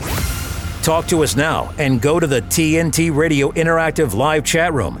Talk to us now and go to the TNT Radio Interactive Live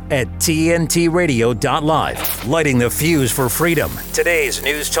chat room at tntradio.live. Lighting the fuse for freedom. Today's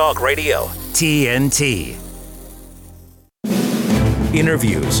News Talk Radio, TNT.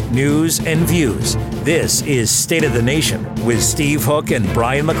 Interviews, news, and views. This is State of the Nation with Steve Hook and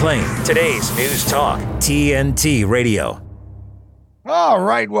Brian McLean. Today's News Talk, TNT Radio. All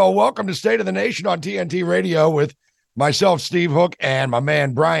right. Well, welcome to State of the Nation on TNT Radio with myself, Steve Hook, and my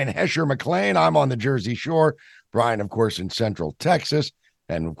man, Brian Hesher McLean. I'm on the Jersey Shore. Brian, of course, in Central Texas.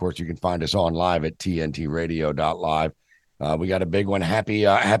 And, of course, you can find us on live at tntradio.live. We got a big one.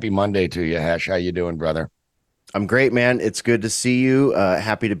 Happy Monday to you, Hesh. How you doing, brother? I'm great, man. It's good to see you.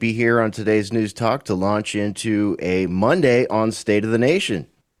 Happy to be here on today's News Talk to launch into a Monday on State of the Nation.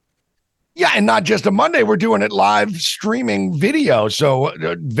 Yeah, and not just a Monday. We're doing it live streaming video. So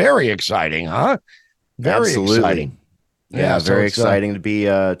very exciting, huh? Very Absolutely. Exciting. Yeah, very exciting to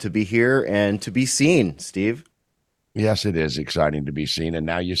be here and to be seen, Steve. Yes, it is exciting to be seen. And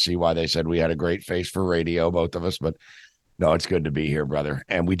now you see why they said we had a great face for radio, both of us. But no, it's good to be here, brother.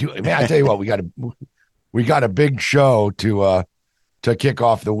 And we do. I mean, I tell you what, we got a big show to kick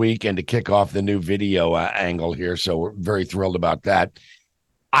off the week and to kick off the new video angle here. So we're very thrilled about that.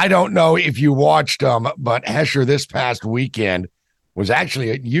 I don't know if you watched but Hesher, this past weekend was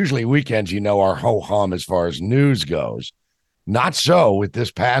actually, usually weekends, are ho-hum as far as news goes. Not so with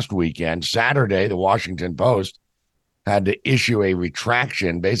this past weekend. Saturday, the Washington Post had to issue a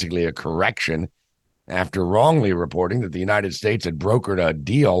retraction, basically a correction, after wrongly reporting that the United States had brokered a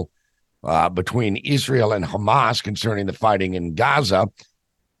deal between Israel and Hamas concerning the fighting in Gaza.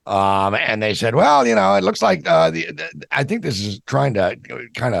 And they said, well, it looks like I think this is trying to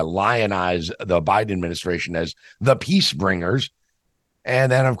kind of lionize the Biden administration as the peace bringers.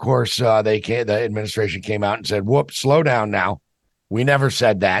 And then, of course, the administration came out and said, whoops, slow down now. We never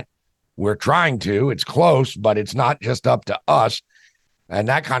said that. We're trying to. It's close, but it's not just up to us. And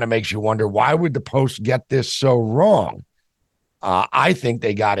that kind of makes you wonder, why would the Post get this so wrong? I think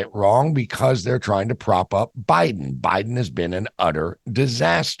they got it wrong because they're trying to prop up Biden. Biden has been an utter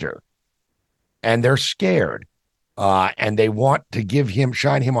disaster. And they're scared. And they want to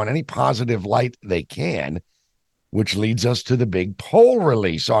shine him on any positive light they can, which leads us to the big poll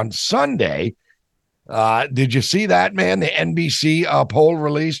release on Sunday. Did you see that, man? The NBC poll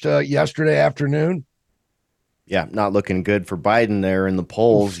released yesterday afternoon. Yeah, not looking good for Biden there in the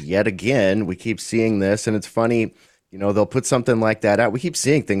polls yet again. We keep seeing this, and it's funny. They'll put something like that out. We keep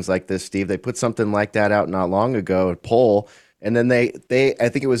seeing things like this, Steve. They put something like that out not long ago, a poll, and then they I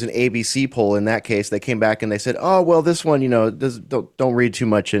think it was an ABC poll in that case. They came back and they said, oh, well, this one, don't read too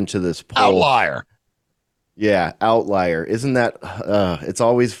much into this poll. Outlier. Yeah, outlier. Isn't that, it's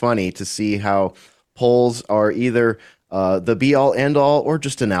always funny to see how polls are either the be-all, end-all, or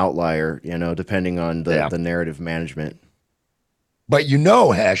just an outlier, depending on the narrative management. But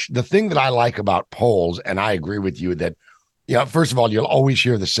Hesh, the thing that I like about polls, and I agree with you that, first of all, you'll always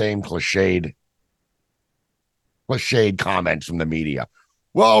hear the same cliched comments from the media.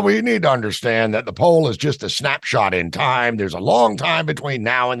 Well, we need to understand that the poll is just a snapshot in time. There's a long time between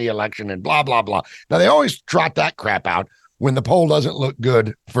now and the election and blah, blah, blah. Now, they always trot that crap out when the poll doesn't look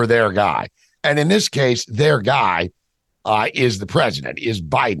good for their guy. And in this case, their guy is the president, is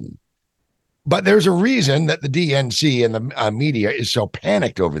Biden. But there's a reason that the DNC and the media is so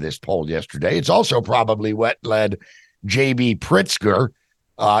panicked over this poll yesterday. It's also probably what led J.B. Pritzker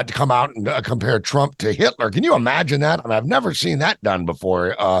to come out and compare Trump to Hitler. Can you imagine that? I mean, I've never seen that done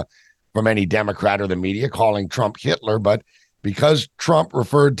before from any Democrat or the media calling Trump Hitler. But because Trump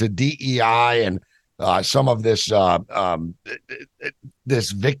referred to DEI and some of this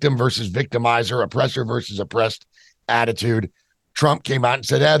this victim versus victimizer, oppressor versus oppressed attitude, Trump came out and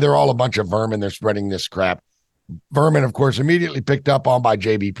said, they're all a bunch of vermin. They're spreading this crap. Vermin, of course, immediately picked up on by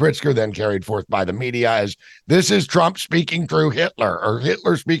J.B. Pritzker, then carried forth by the media as this is Trump speaking through Hitler, or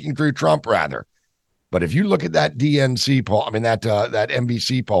Hitler speaking through Trump, rather. But if you look at that DNC poll, that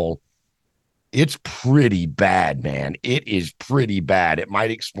NBC poll, it's pretty bad, man. It is pretty bad. It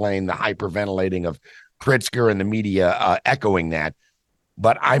might explain the hyperventilating of Pritzker and the media echoing that.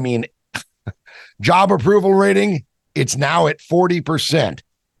 But, job approval rating, it's now at 40%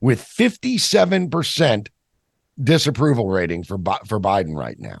 with 57% disapproval rating for Biden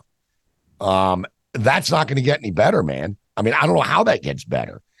right now. That's not going to get any better, man. I don't know how that gets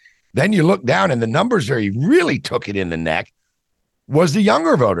better. Then you look down and the numbers there, he really took it in the neck, was the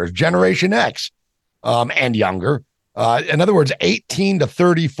younger voters, Generation X and younger. In other words, 18 to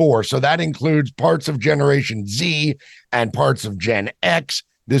 34. So that includes parts of Generation Z and parts of Gen X.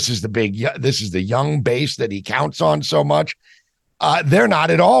 This is the young base that he counts on so much. they're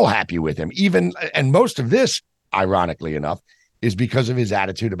not at all happy with him. And most of this, ironically enough, is because of his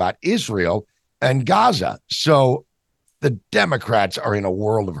attitude about Israel and Gaza. So the Democrats are in a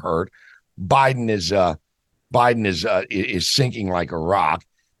world of hurt. Biden is sinking like a rock.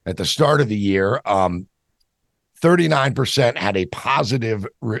 At the start of the year, 39% had a positive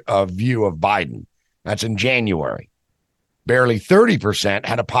view of Biden. That's in January. Barely 30%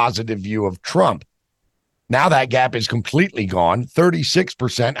 had a positive view of Trump. Now that gap is completely gone.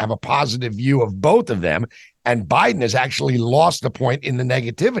 36% have a positive view of both of them. And Biden has actually lost the point in the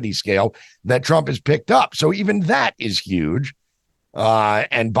negativity scale that Trump has picked up. So even that is huge.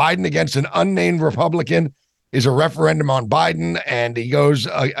 And Biden against an unnamed Republican is a referendum on Biden, and he goes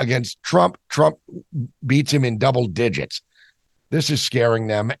against Trump. Trump beats him in double digits. This is scaring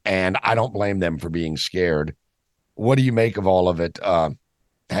them, and I don't blame them for being scared. What do you make of all of it,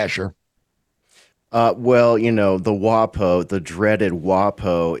 Hesher? Well, the WAPO, the dreaded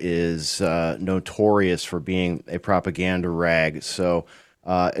WAPO, is notorious for being a propaganda rag. So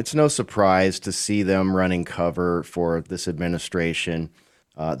it's no surprise to see them running cover for this administration.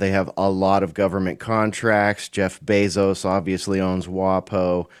 They have a lot of government contracts. Jeff Bezos obviously owns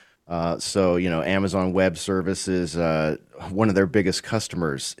WAPO. So, Amazon Web Services, one of their biggest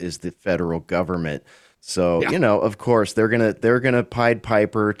customers is the federal government. So, yeah. Of course, they're gonna Pied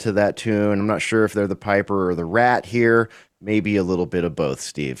Piper to that tune. I'm not sure if they're the Piper or the Rat here. Maybe a little bit of both,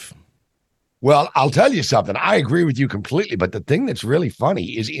 Steve. Well, I'll tell you something. I agree with you completely. But the thing that's really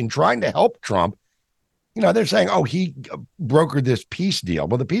funny is in trying to help Trump, they're saying, oh, he brokered this peace deal.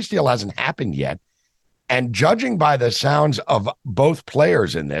 Well, the peace deal hasn't happened yet. And judging by the sounds of both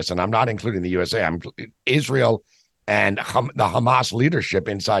players in this, and I'm not including the USA, I'm Israel and the Hamas leadership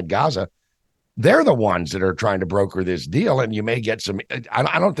inside Gaza, they're the ones that are trying to broker this deal. And you may get some,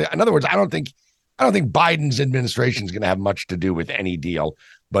 I don't think Biden's administration is going to have much to do with any deal,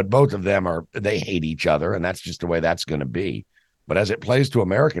 but both of them they hate each other. And that's just the way that's going to be. But as it plays to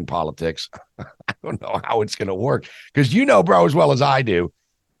American politics, I don't know how it's going to work. Because bro, as well as I do,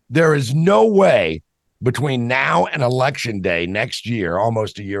 there is no way between now and Election Day next year,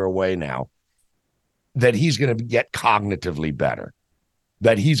 almost a year away now, that he's going to get cognitively better,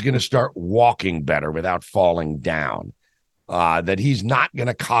 that he's going to start walking better without falling down, that he's not going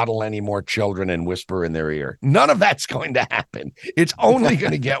to coddle any more children and whisper in their ear. None of that's going to happen. It's only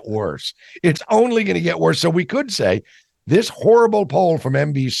going to get worse. It's only going to get worse. So we could say, this horrible poll from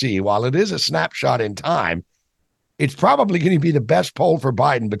NBC, while it is a snapshot in time, it's probably going to be the best poll for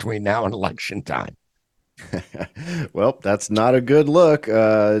Biden between now and election time. Well, that's not a good look.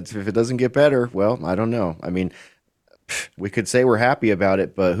 If it doesn't get better, well, I don't know. I mean, we could say we're happy about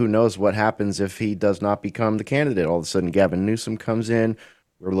it, but who knows what happens if he does not become the candidate. All of a sudden, Gavin Newsom comes in.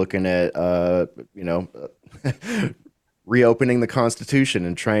 We're looking at, reopening the Constitution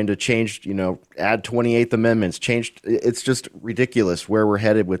and trying to change, add 28th amendments, it's just ridiculous where we're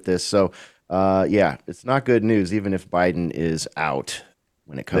headed with this. So, it's not good news, even if Biden is out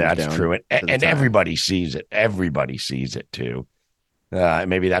when it comes down. That's true. And everybody sees it. Everybody sees it too.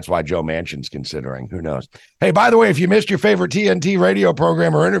 Maybe that's why Joe Manchin's considering. Who knows? Hey, by the way, if you missed your favorite TNT radio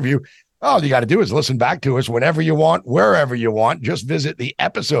program or interview, all you got to do is listen back to us whenever you want, wherever you want. Just visit the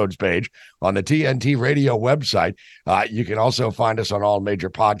episodes page on the TNT radio website. You can also find us on all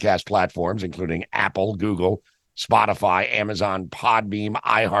major podcast platforms, including Apple, Google, Spotify, Amazon, Podbeam,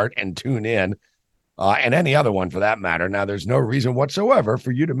 iHeart, and TuneIn, and any other one for that matter. Now, there's no reason whatsoever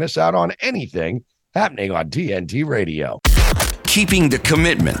for you to miss out on anything happening on TNT radio. Keeping the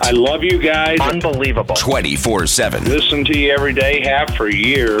commitment. I love you guys. Unbelievable. 24/7. Listen to you every day, have for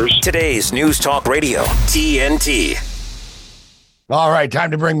years. Today's News Talk Radio, TNT. All right,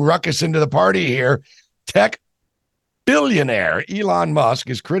 time to bring ruckus into the party here. Tech billionaire Elon Musk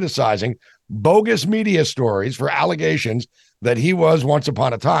is criticizing bogus media stories for allegations that he was once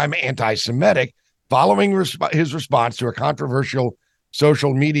upon a time anti-Semitic following his response to a controversial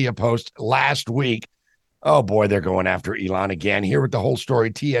social media post last week. Oh, boy, they're going after Elon again. Here with the whole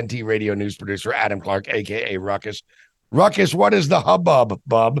story, TNT radio news producer Adam Clark, a.k.a. Ruckus. Ruckus, what is the hubbub,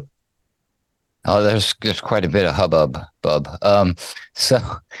 bub? Oh, there's quite a bit of hubbub, bub.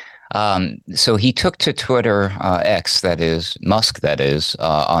 So he took to Twitter, X, that is, Musk, that is,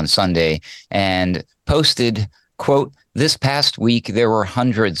 on Sunday, and posted, quote, "This past week, there were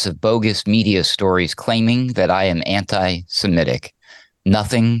hundreds of bogus media stories claiming that I am anti-Semitic.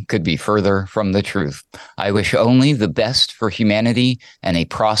 Nothing could be further from the truth. I wish only the best for humanity and a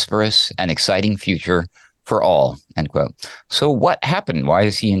prosperous and exciting future for all," end quote. So what happened? Why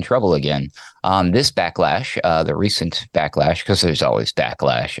is he in trouble again? This backlash, the recent backlash, because there's always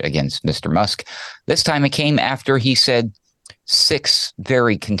backlash against Mr. Musk, this time it came after he said 6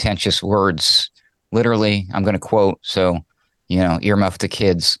 very contentious words. Literally, I'm going to quote, so, earmuff the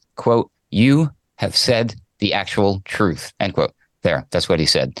kids, quote, "You have said the actual truth," end quote. There, that's what he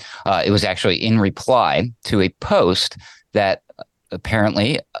said. It was actually in reply to a post that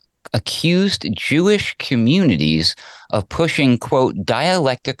apparently accused Jewish communities of pushing, quote,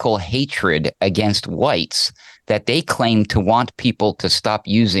 "dialectical hatred against whites that they claim to want people to stop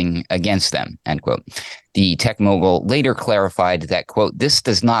using against them," end quote. The tech mogul later clarified that, quote, "this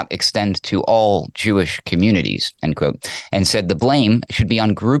does not extend to all Jewish communities," end quote, and said the blame should be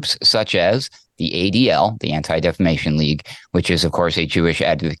on groups such as the ADL, the Anti-Defamation League, which is, of course, a Jewish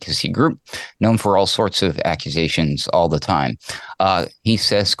advocacy group known for all sorts of accusations all the time. He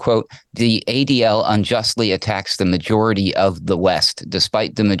says, quote, "the ADL unjustly attacks the majority of the West,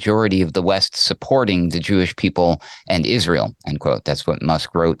 despite the majority of the West supporting the Jewish people and Israel," end quote. That's what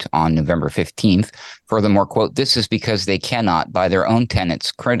Musk wrote on November 15th. Furthermore, quote, "this is because they cannot, by their own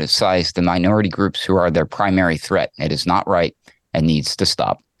tenets, criticize the minority groups who are their primary threat. It is not right and needs to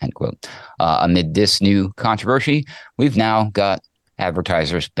stop," end quote. Amid this new controversy, we've now got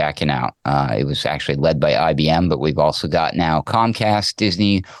advertisers backing out. It was actually led by IBM, but we've also got now Comcast,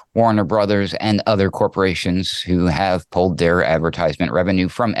 Disney, Warner Brothers, and other corporations who have pulled their advertisement revenue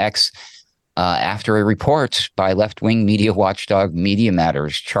from X after a report by left-wing media watchdog Media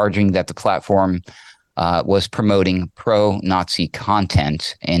Matters charging that the platform was promoting pro-Nazi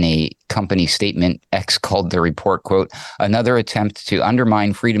content. In a company statement, X called the report, quote, "another attempt to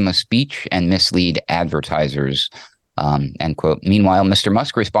undermine freedom of speech and mislead advertisers," end quote. Meanwhile, Mr.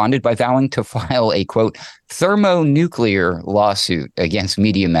 Musk responded by vowing to file a, quote, "thermonuclear lawsuit against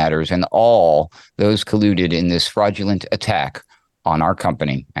Media Matters and all those colluded in this fraudulent attack on our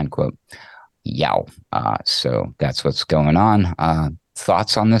company," end quote. Yow. So that's what's going on.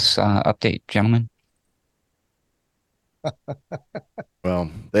 Thoughts on this update, gentlemen?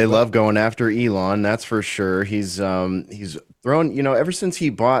 Well, they love going after Elon, that's for sure. He's thrown, ever since he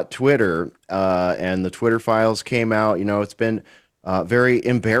bought Twitter and the Twitter files came out, it's been very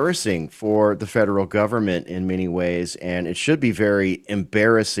embarrassing for the federal government in many ways, and it should be very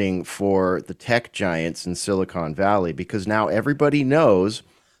embarrassing for the tech giants in Silicon Valley, because now everybody knows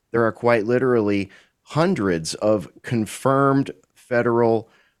there are quite literally hundreds of confirmed federal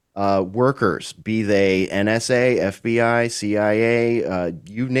workers, be they NSA, FBI, CIA,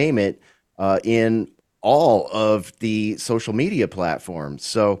 you name it, in all of the social media platforms.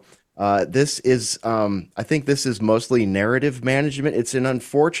 So this is, I think this is mostly narrative management. It's an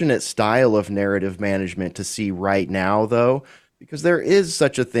unfortunate style of narrative management to see right now, though, because there is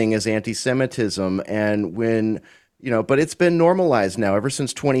such a thing as anti-Semitism. And when, but it's been normalized now ever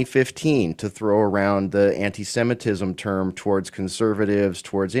since 2015 to throw around the anti-Semitism term towards conservatives,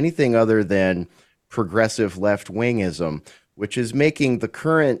 towards anything other than progressive left-wingism, which is making the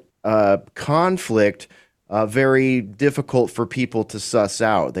current conflict very difficult for people to suss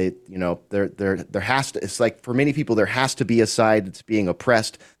out. There has to, it's like for many people, there has to be a side that's being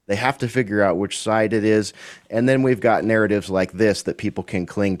oppressed. They have to figure out which side it is. And then we've got narratives like this that people can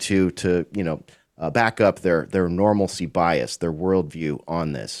cling to back up their normalcy bias, their worldview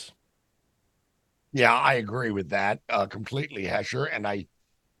on this. Yeah, I agree with that completely, Hesher. And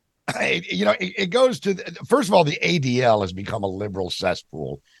it goes to, first of all, the ADL has become a liberal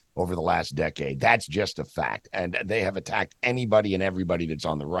cesspool over the last decade. That's just a fact. And they have attacked anybody and everybody that's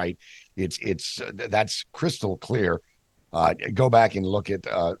on the right. That's crystal clear. Go back and look at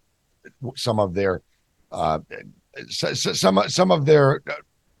some of their,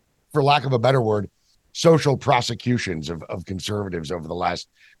 for lack of a better word, social prosecutions of conservatives over the last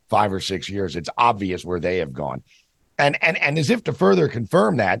 5 or 6 years. It's obvious where they have gone. And as if to further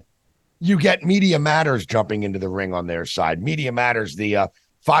confirm that, you get Media Matters jumping into the ring on their side. Media Matters, the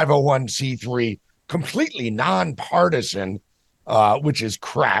 501c3, completely nonpartisan, which is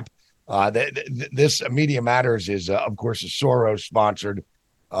crap. This Media Matters is, of course, a Soros-sponsored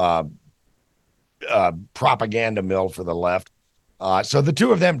propaganda mill for the left. So the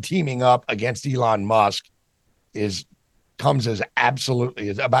two of them teaming up against Elon Musk comes as absolutely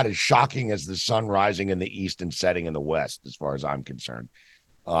is about as shocking as the sun rising in the east and setting in the west, as far as I'm concerned.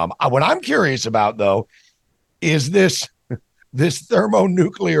 What I'm curious about, though, is this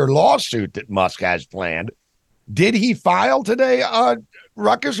thermonuclear lawsuit that Musk has planned. Did he file today,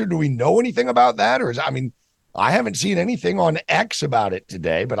 Ruckus, or do we know anything about that? Or I haven't seen anything on X about it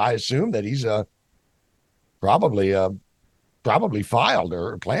today, but I assume that he's probably filed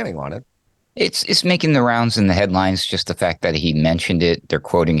or planning on it. It's making the rounds in the headlines, just the fact that he mentioned it. They're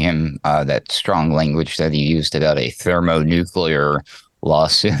quoting him, that strong language that he used about a thermonuclear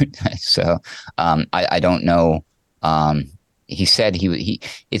lawsuit. So I don't know. he said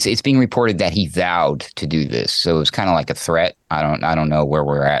it's being reported that he vowed to do this. So it was kind of like a threat. I don't know where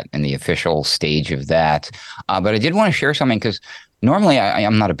we're at in the official stage of that. But I did want to share something because normally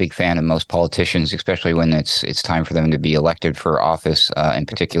I'm not a big fan of most politicians, especially when it's time for them to be elected for office. In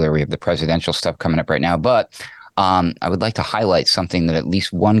particular, we have the presidential stuff coming up right now. But I would like to highlight something that at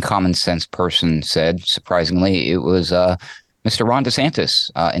least one common sense person said. Surprisingly, it was Mr. Ron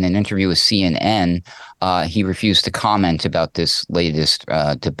DeSantis in an interview with CNN. He refused to comment about this latest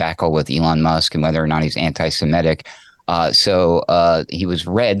debacle with Elon Musk and whether or not he's anti-Semitic. So he was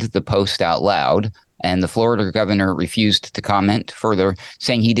read the post out loud, and the Florida governor refused to comment further,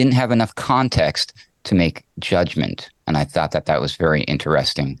 saying he didn't have enough context to make judgment. And I thought that was very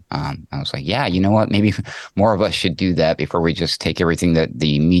interesting. I was like, yeah, you know what? Maybe more of us should do that before we just take everything that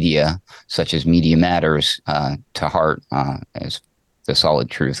the media, such as Media Matters, to heart as the solid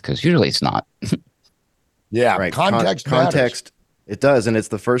truth, because usually it's not. Yeah, right. Context. It does. And it's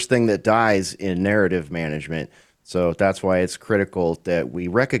the first thing that dies in narrative management. So that's why it's critical that we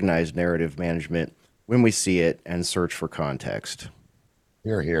recognize narrative management when we see it and search for context.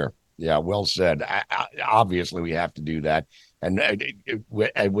 Hear, hear. Yeah, well said. Obviously, we have to do that, and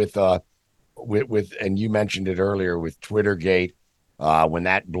with and you mentioned it earlier with Twittergate, when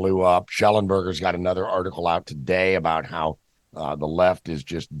that blew up. Schellenberger's got another article out today about how the left is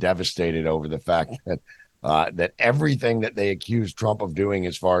just devastated over the fact that that everything that they accuse Trump of doing,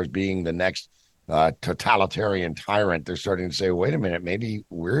 as far as being the next totalitarian tyrant, they're starting to say, "Wait a minute, maybe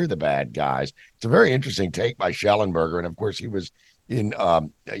we're the bad guys." It's a very interesting take by Schellenberger, and of course, he was in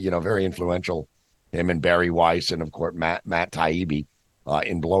very influential, him and Barry Weiss and of course Matt Taibbi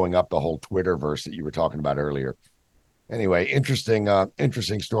in blowing up the whole Twitterverse that you were talking about earlier. Anyway, interesting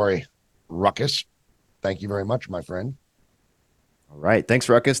story. Ruckus, thank you very much, my friend. All right, thanks,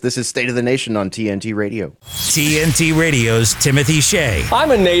 Ruckus. This is State of the Nation on TNT Radio. TNT Radio's Timothy Shea.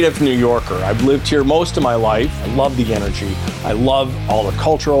 I'm a native New Yorker. I've lived here most of my life. I love the energy. I love all the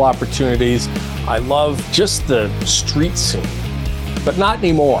cultural opportunities. I love just the street scene. But not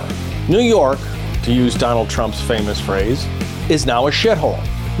anymore. New York, to use Donald Trump's famous phrase, is now a shithole.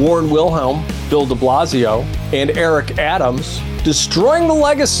 Warren Wilhelm, Bill de Blasio, and Eric Adams destroying the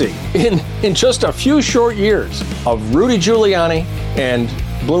legacy in just a few short years of Rudy Giuliani and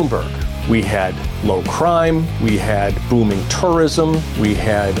Bloomberg. We had low crime, we had booming tourism, we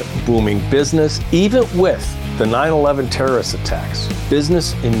had booming business, even with the 9/11 terrorist attacks.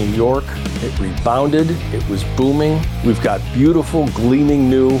 Business in New York, it rebounded, it was booming. We've got beautiful, gleaming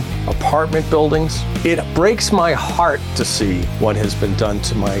new apartment buildings. It breaks my heart to see what has been done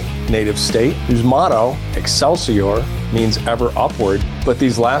to my native state, whose motto, Excelsior, means ever upward. But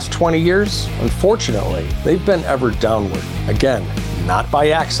these last 20 years, unfortunately, they've been ever downward. Again, not by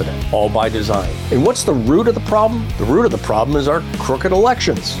accident, all by design. And what's the root of the problem? The root of the problem is our crooked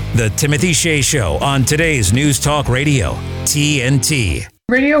elections. The Timothy Shea Show on today's News Talk Radio, TNT.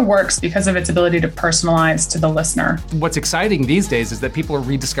 Radio works because of its ability to personalize to the listener. What's exciting these days is that people are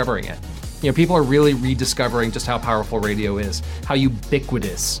rediscovering it. People are really rediscovering just how powerful radio is, how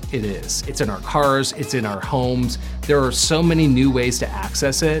ubiquitous it is. It's in our cars, it's in our homes. There are so many new ways to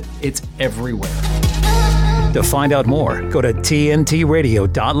access it. It's everywhere. To find out more, go to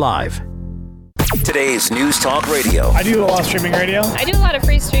tntradio.live. Today's News Talk Radio. I do a lot of streaming radio. I do a lot of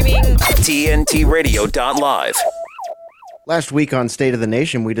free streaming. tntradio.live. Last week on State of the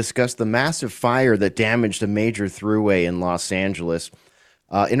Nation, we discussed the massive fire that damaged a major thruway in Los Angeles.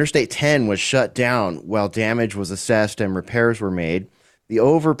 Interstate 10 was shut down while damage was assessed and repairs were made. The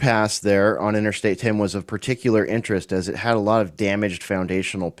overpass there on Interstate 10 was of particular interest as it had a lot of damaged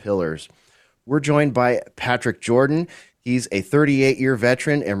foundational pillars. We're joined by Patrick Jordan. He's a 38-year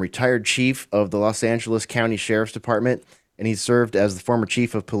veteran and retired chief of the Los Angeles County Sheriff's Department, and he served as the former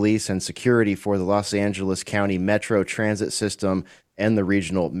chief of police and security for the Los Angeles County Metro Transit System and the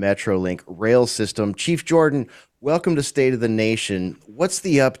regional MetroLink rail system. Chief Jordan, welcome to State of the Nation. What's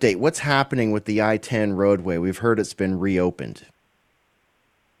the update? What's happening with the I-10 roadway? We've heard it's been reopened.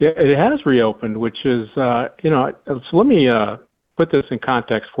 Yeah, it has reopened, which is, so let me put this in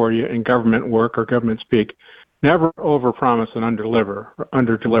context for you in government work or government speak. Never overpromise and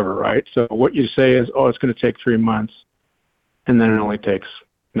underdeliver, right? So what you say is, it's going to take 3 months, and then it only takes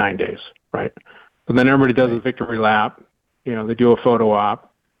 9 days, right? So then everybody does a victory lap. They do a photo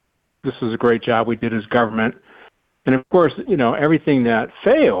op. This is a great job we did as government. And of course, everything that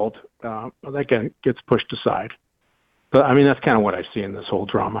failed, that gets pushed aside. But I mean, that's kind of what I see in this whole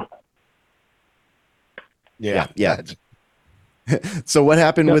drama. Yeah. So what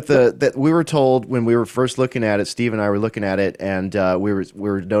happened with that we were told when we were first looking at it, Steve and I were looking at it, and we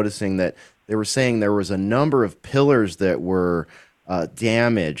were noticing that they were saying there was a number of pillars that were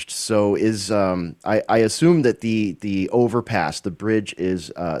damaged. So I assume that the overpass, the bridge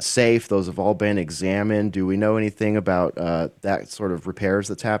is safe. Those have all been examined. Do we know anything about that sort of repairs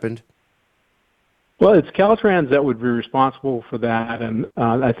that's happened? Well, it's Caltrans that would be responsible for that, and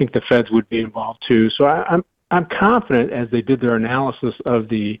I think the feds would be involved too. So I'm confident, as they did their analysis of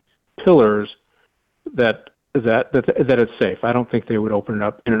the pillars, that it's safe. I don't think they would open it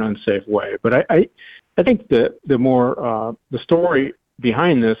up in an unsafe way. But I think the story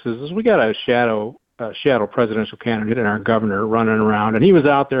behind this is we got a shadow presidential candidate and our governor running around, and he was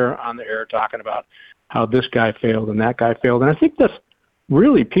out there on the air talking about how this guy failed and that guy failed. And I think that's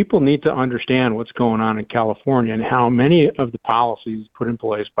really, people need to understand what's going on in California and how many of the policies put in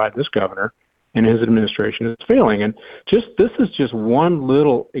place by this governor and his administration is failing. And this is just one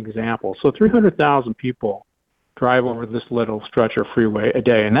little example. So 300,000 people drive over this little stretch of freeway a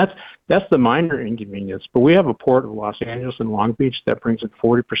day, and that's the minor inconvenience. But we have a port of Los Angeles and Long Beach that brings in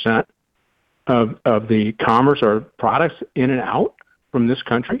 40% of the commerce or products in and out from this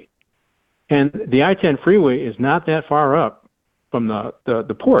country. And the I-10 freeway is not that far up from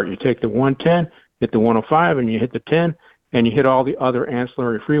the port. You take the 110, hit the 105, and you hit the 10, and you hit all the other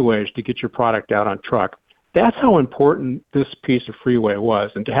ancillary freeways to get your product out on truck. That's how important this piece of freeway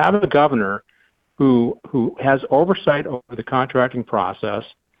was. And to have a governor who has oversight over the contracting process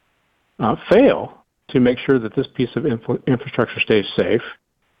fail to make sure that this piece of infrastructure stays safe,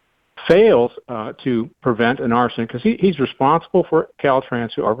 fails to prevent an arson, because he's responsible for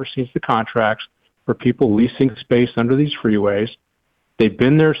Caltrans, who oversees the contracts for people leasing space under these freeways. They've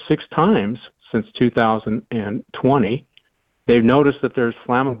been there 6 times since 2020. They've noticed that there's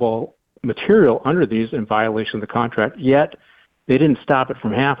flammable material under these in violation of the contract, yet they didn't stop it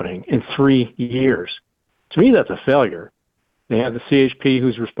from happening in 3 years. To me, that's a failure. They have the CHP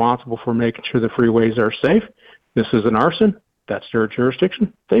who's responsible for making sure the freeways are safe. This is an arson. That's their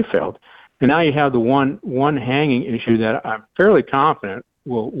jurisdiction. They failed. And now you have the one hanging issue that I'm fairly confident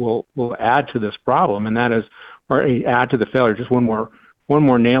will add to this problem, and that is, or add to the failure. Just one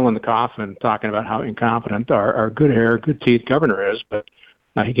more nail in the coffin, talking about how incompetent our good hair, good teeth governor is, but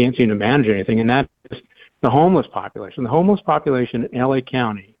he can't seem to manage anything, and that is the homeless population. The homeless population in LA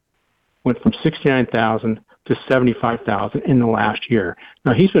County went from 69,000 to 75,000 in the last year.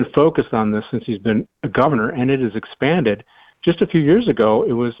 Now, he's been focused on this since he's been a governor, and it has expanded. Just a few years ago,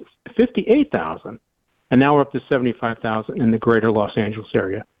 it was 58,000. And now we're up to 75,000 in the greater Los Angeles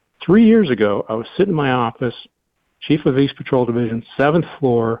area. 3 years ago, I was sitting in my office, Chief of East Patrol Division, 7th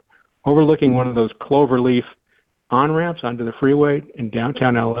floor, overlooking one of those cloverleaf on-ramps onto the freeway in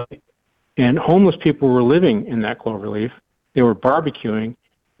downtown LA. And homeless people were living in that cloverleaf. They were barbecuing.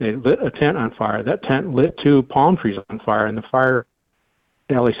 They lit a tent on fire. That tent lit 2 palm trees on fire, and the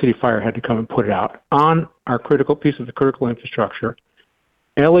LA City Fire had to come and put it out on our critical piece of the critical infrastructure.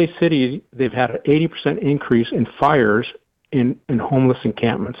 LA City, they've had an 80% increase in fires in homeless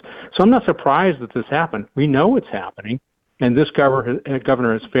encampments. So I'm not surprised that this happened. We know it's happening, and this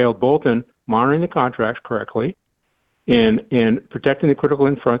governor has failed both in monitoring the contracts correctly, in protecting the critical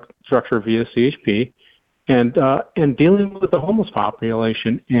infrastructure via CHP, and dealing with the homeless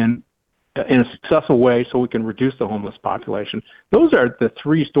population in a successful way so we can reduce the homeless population. Those are the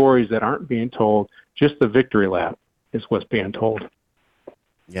 3 stories that aren't being told. Just the victory lap is what's being told.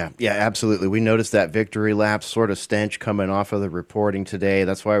 Yeah, absolutely. We noticed that victory lap sort of stench coming off of the reporting today.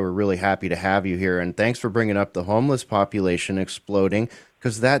 That's why we're really happy to have you here. And thanks for bringing up the homeless population exploding,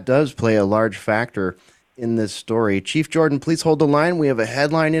 because that does play a large factor in this story. Chief Jordan, please hold the line. We have a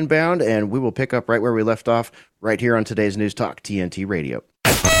headline inbound, and we will pick up right where we left off right here on today's News Talk, TNT Radio.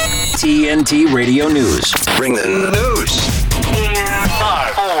 TNT Radio News. Bring the news.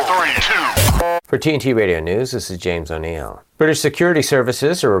 5, 4, 3, 2. For TNT Radio News, this is James O'Neill. British security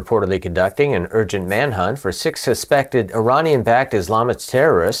services are reportedly conducting an urgent manhunt for 6 suspected Iranian-backed Islamist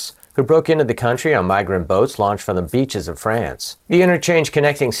terrorists who broke into the country on migrant boats launched from the beaches of France. The interchange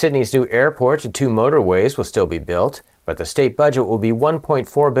connecting Sydney's new airport to 2 motorways will still be built, but the state budget will be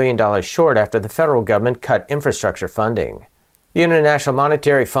 $1.4 billion short after the federal government cut infrastructure funding. The International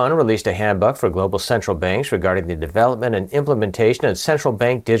Monetary Fund released a handbook for global central banks regarding the development and implementation of central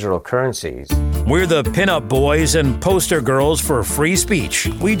bank digital currencies. We're the pinup boys and poster girls for free speech.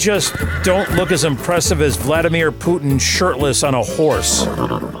 We just don't look as impressive as Vladimir Putin shirtless on a horse.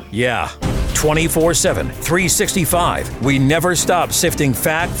 Yeah, 24/7, 365. We never stop sifting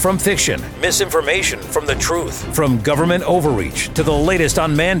fact from fiction, misinformation from the truth, from government overreach to the latest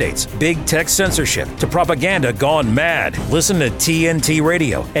on mandates, big tech censorship to propaganda gone mad. Listen to TNT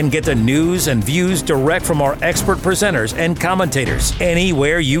Radio and get the news and views direct from our expert presenters and commentators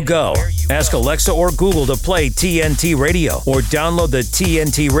anywhere you go. Ask Alexa or Google to play TNT Radio or download the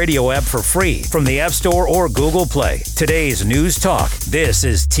TNT Radio app for free from the App Store or Google Play. Today's News Talk. This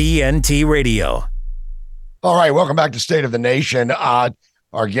is TNT Radio. All right, welcome back to State of the Nation.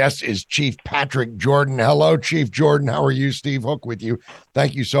 Our guest is Chief Patrick Jordan. Hello, Chief Jordan. How are you? Steve Hook with you.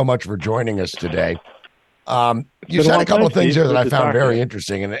 Thank you so much for joining us today. You said a couple of things here that I found very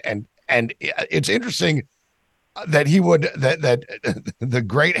interesting, and it's interesting that he would that the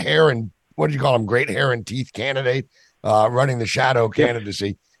great hair and what do you call him? Great hair and teeth candidate running the shadow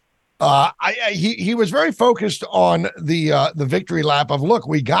candidacy. He was very focused on the victory lap of, look,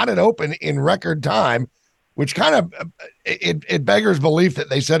 we got it open in record time, which kind of it beggars belief that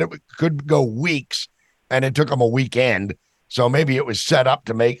they said it could go weeks and it took them a weekend. So maybe it was set up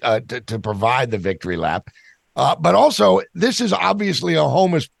to make to provide the victory lap. But also, this is obviously a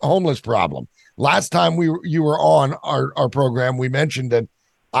homeless problem. Last time you were on our program, we mentioned that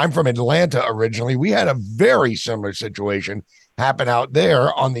I'm from Atlanta originally. We had a very similar situation happen out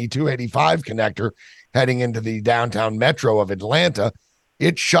there on the 285 connector heading into the downtown metro of Atlanta.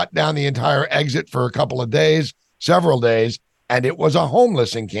 It shut down the entire exit for a couple of days, several days, and it was a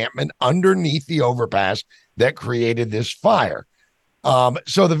homeless encampment underneath the overpass that created this fire.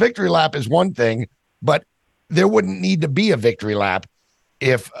 So the victory lap is one thing, but there wouldn't need to be a victory lap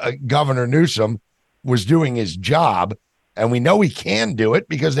if Governor Newsom was doing his job. And we know he can do it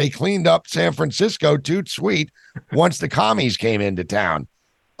because they cleaned up San Francisco toot sweet once the commies came into town.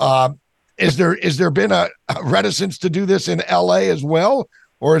 Is there been a reticence to do this in L.A. as well?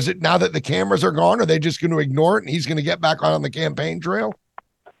 Or is it now that the cameras are gone, are they just going to ignore it and he's going to get back on the campaign trail?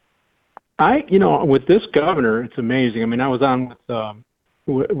 With this governor, it's amazing. I mean, I was on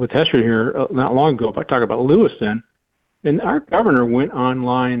with Hesher here not long ago, but talking about Lewiston, and our governor went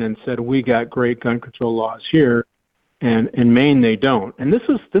online and said, we got great gun control laws here. And in Maine, they don't. And this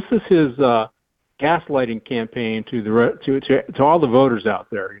is his gaslighting campaign to all the voters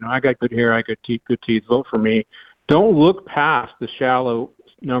out there. I got good hair, I got good teeth, vote for me. Don't look past the shallow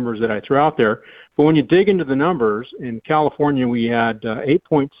numbers that I threw out there. But when you dig into the numbers, in California, we had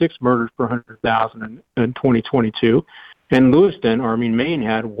 8.6 murders per 100,000 in 2022, and Maine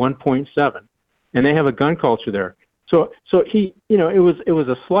had 1.7, and they have a gun culture there. So he, it was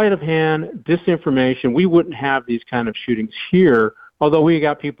a sleight of hand, disinformation. We wouldn't have these kind of shootings here, although we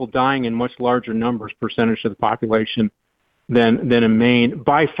got people dying in much larger numbers, percentage of the population than in Maine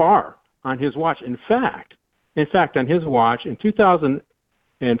by far on his watch. In fact, on his watch in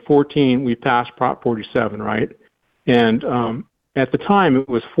 2014, we passed Prop 47, right? And at the time, it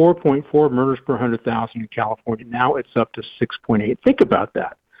was 4.4 murders per 100,000 in California. Now it's up to 6.8. Think about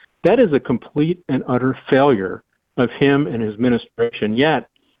that. That is a complete and utter failure of him and his administration. Yet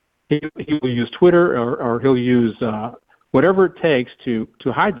he will use Twitter or he'll use whatever it takes to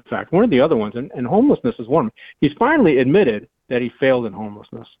hide the fact. One of the other ones, and homelessness is one of them. He's finally admitted that he failed in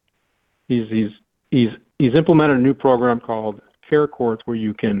homelessness. He's implemented a new program called Care Courts where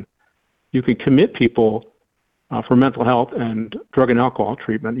you can commit people for mental health and drug and alcohol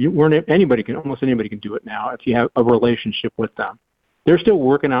treatment. Almost anybody can do it now if you have a relationship with them. They're still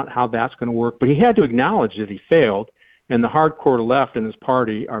working out how that's going to work, but he had to acknowledge that he failed, and the hardcore left and his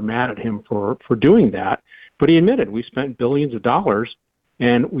party are mad at him for doing that. But he admitted we spent billions of dollars,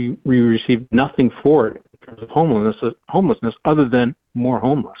 and we received nothing for it in terms of homelessness other than more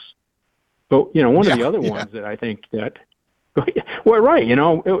homeless. But, one of the other ones that I think that, well, right,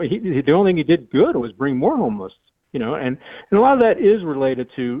 the only thing he did good was bring more homeless, and a lot of that is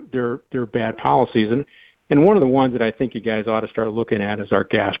related to their bad policies. And one of the ones that I think you guys ought to start looking at is our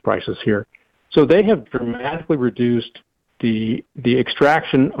gas prices here. So they have dramatically reduced the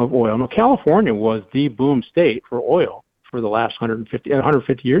extraction of oil. Now, California was the boom state for oil for the last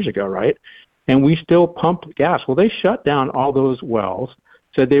 150 years ago, right? And we still pump gas. Well, they shut down all those wells,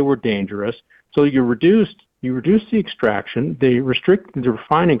 said they were dangerous. So you reduce the extraction, they restrict the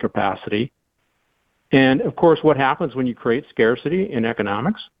refining capacity. And, of course, what happens when you create scarcity in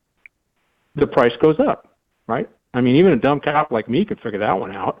economics? The price goes up. Right? I mean, even a dumb cop like me could figure that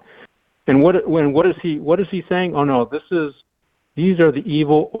one out. And what is he saying? Oh no, these are the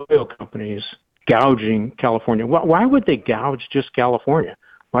evil oil companies gouging California. Why would they gouge just California?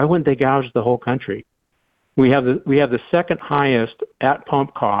 Why wouldn't they gouge the whole country? We have the second highest at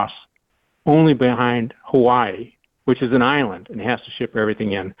pump costs, only behind Hawaii, which is an island and has to ship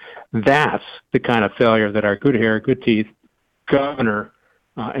everything in. That's the kind of failure that our good hair, good teeth governor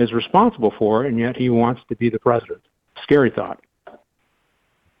is responsible for, and yet he wants to be the president. Scary thought.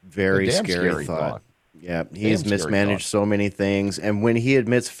 Very scary thought. Yeah, he's mismanaged so many things, and when he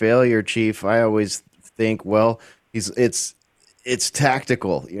admits failure, Chief, I always think, well, it's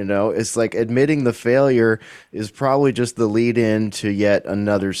tactical, you know. It's like admitting the failure is probably just the lead in to yet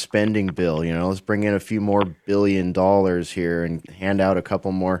another spending bill. You know, let's bring in a few more $1 billion here and hand out a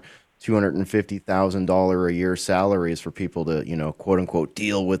couple more $250,000 a year salaries for people to, you know, quote unquote,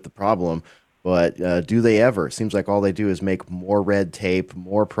 deal with the problem. But do they ever? It seems like all they do is make more red tape,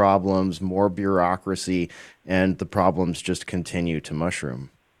 more problems, more bureaucracy, and the problems just continue to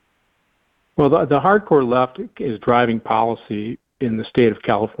mushroom. Well, the hardcore left is driving policy in the state of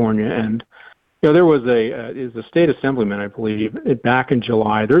California, and you know there was a state assemblyman, I believe, back in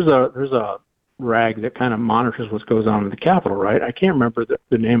July. There's a rag that kind of monitors what goes on in the Capitol, right? I can't remember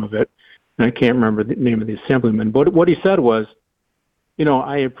the name of it, and I can't remember the name of the assemblyman. But what he said was, you know,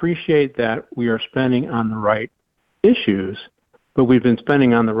 I appreciate that we are spending on the right issues, but we've been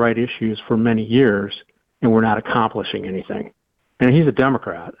spending on the right issues for many years, and we're not accomplishing anything. And he's a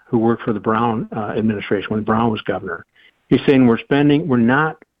Democrat who worked for the Brown administration when Brown was governor. He's saying we're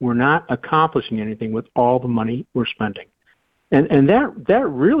not accomplishing anything with all the money we're spending. And that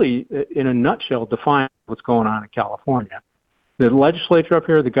really, in a nutshell, defines what's going on in California. The legislature up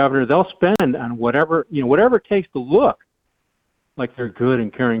here, the governor, they'll spend on whatever it takes to look like they're good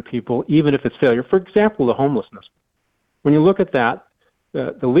and caring people, even if it's failure. For example, the homelessness. When you look at that,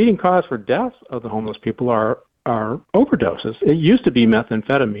 the leading cause for deaths of the homeless people are overdoses. It used to be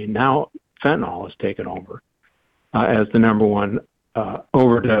methamphetamine. Now fentanyl has taken over as the number one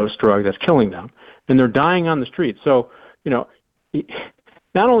overdose drug that's killing them. And they're dying on the street. So, you know,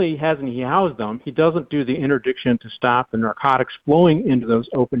 not only hasn't he housed them, he doesn't do the interdiction to stop the narcotics flowing into those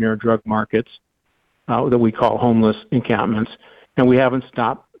open-air drug markets that we call homeless encampments. And we haven't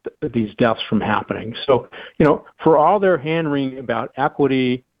stopped these deaths from happening. So, you know, for all their hand-wringing about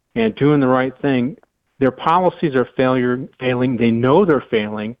equity and doing the right thing, their policies are failing. They know they're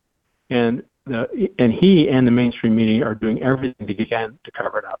failing, and he and the mainstream media are doing everything they can to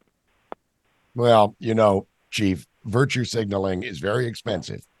cover it up. Well, you know, Chief, virtue signaling is very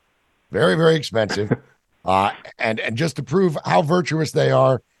expensive, very, very expensive. And just to prove how virtuous they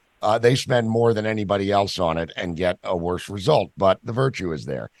are, they spend more than anybody else on it and get a worse result. But the virtue is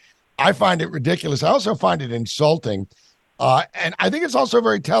there. I find it ridiculous. I also find it insulting. And I think it's also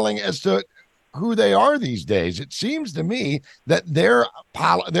very telling as to who they are these days. It seems to me that their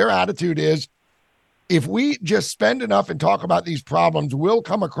attitude is, if we just spend enough and talk about these problems, we'll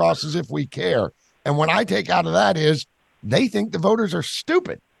come across as if we care. And what I take out of that is they think the voters are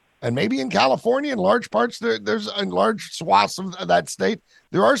stupid. And maybe in California, in large parts, there's in large swaths of that state,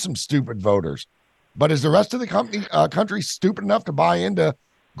 there are some stupid voters. But is the rest of the country stupid enough to buy into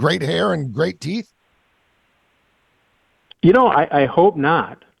great hair and great teeth? You know, I hope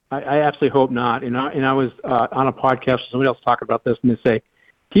not. I absolutely hope not. And I was on a podcast with somebody else talking about this, and they say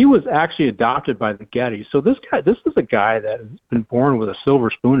he was actually adopted by the Gettys. So this is a guy that has been born with a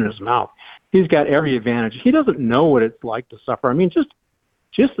silver spoon in his mouth. He's got every advantage. He doesn't know what it's like to suffer. I mean, just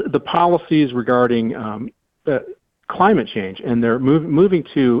the policies regarding climate change, and they're moving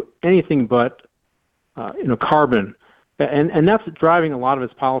to anything but carbon, and that's driving a lot of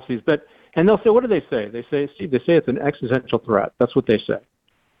his policies. And they'll say, what do they say? They say it's an existential threat. That's what they say.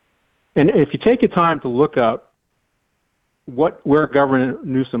 And if you take your time to look up where Governor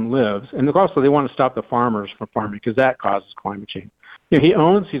Newsom lives, and also they want to stop the farmers from farming because that causes climate change. You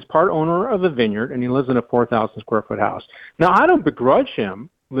know, he's part owner of a vineyard, and he lives in a 4,000 square foot house. Now, I don't begrudge him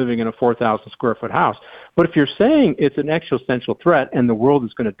living in a 4,000 square foot house, but if you're saying it's an existential threat and the world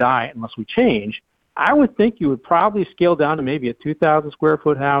is going to die unless we change, I would think you would probably scale down to maybe a 2,000 square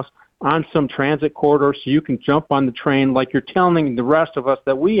foot house on some transit corridor so you can jump on the train like you're telling the rest of us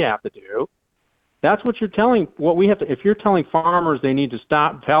that we have to do. That's what you're telling, what we have to. If you're telling farmers they need to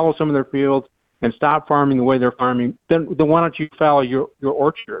stop, fallow some of their fields and stop farming the way they're farming, then why don't you fallow your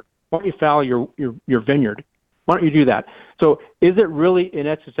orchard? Why don't you fallow your vineyard? Why don't you do that? So is it really an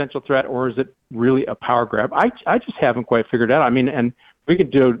existential threat, or is it really a power grab? I just haven't quite figured out. I mean, and we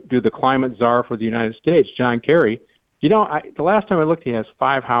could do the climate czar for the United States, John Kerry. You know, the last time I looked, he has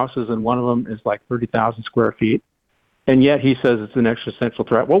 5 houses, and one of them is like 30,000 square feet. And yet he says it's an existential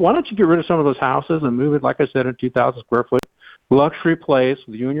threat. Well, why don't you get rid of some of those houses and move it, like I said, a 2,000 square foot luxury place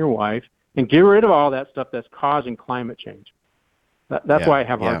with you and your wife, and get rid of all that stuff that's causing climate change. That's why I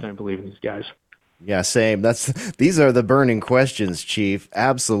have a hard time believing these guys. Yeah, same. These are the burning questions, Chief.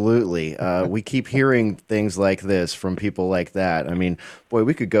 Absolutely. We keep hearing things like this from people like that. I mean, boy,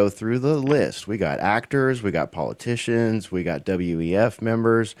 we could go through the list. We got actors, we got politicians, we got WEF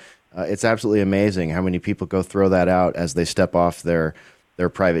members. It's absolutely amazing how many people go throw that out as they step off their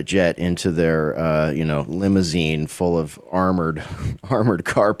private jet into their limousine full of armored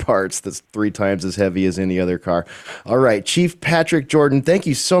car parts that's 3 times as heavy as any other car. All right, Chief Patrick Jordan, thank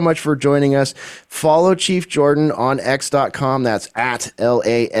you so much for joining us. Follow Chief Jordan on x.com. That's at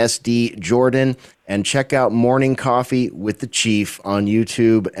LASD Jordan. And check out Morning Coffee with the Chief on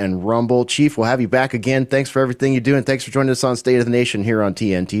YouTube and Rumble. Chief, we'll have you back again. Thanks for everything you do, and thanks for joining us on State of the Nation here on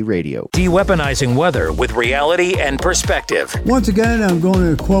TNT Radio. De-weaponizing weather with reality and perspective. Once again, I'm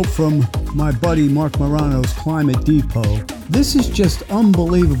going to quote from my buddy Mark Morano's Climate Depot. This is just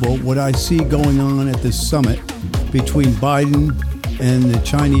unbelievable what I see going on at this summit between Biden and the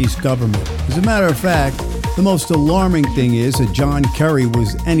Chinese government. As a matter of fact, the most alarming thing is that John Kerry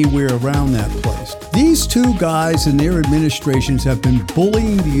was anywhere around that place. These two guys and their administrations have been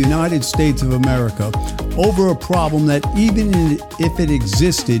bullying the United States of America over a problem that even if it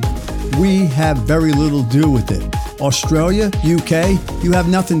existed, we have very little to do with it. Australia, UK, you have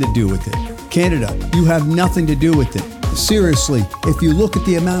nothing to do with it. Canada, you have nothing to do with it. Seriously, if you look at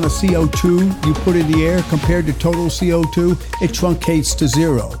the amount of CO2 you put in the air compared to total CO2, it truncates to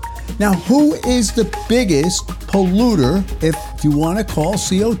zero. Now, who is the biggest polluter, if you want to call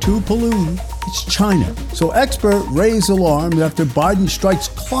CO2 pollutant? It's China. So experts raise alarms after Biden strikes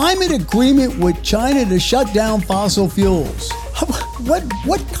climate agreement with China to shut down fossil fuels.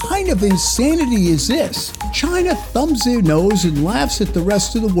 What kind of insanity is this? China thumbs their nose and laughs at the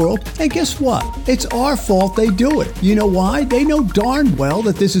rest of the world, and guess what? It's our fault they do it. You know why? They know darn well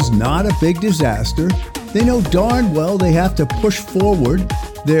that this is not a big disaster. They know darn well they have to push forward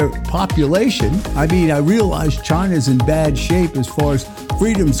their population. I mean, I realize China's in bad shape as far as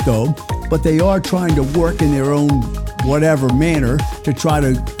freedoms go, but they are trying to work in their own whatever manner to try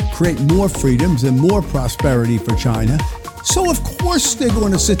to create more freedoms and more prosperity for China. So of course they're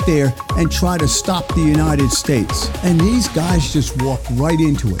going to sit there and try to stop the United States. And these guys just walk right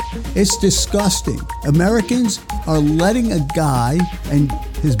into it. It's disgusting. Americans are letting a guy and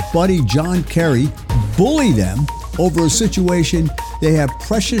his buddy John Kerry bully them over a situation they have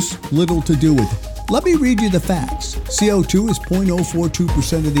precious little to do with. Let me read you the facts. CO2 is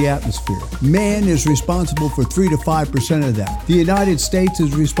 0.042% of the atmosphere. Man is responsible for 3 to 5% of that. The United States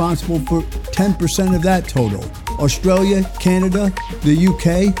is responsible for 10% of that total. Australia, Canada, the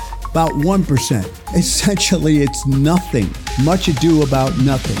UK, about 1%. Essentially, it's nothing. Much ado about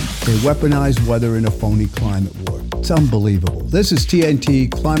nothing. They weaponize weather in a phony climate war. It's unbelievable. This is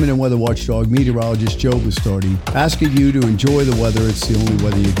TNT, climate and weather watchdog, meteorologist Joe Bastardi, asking you to enjoy the weather. It's the only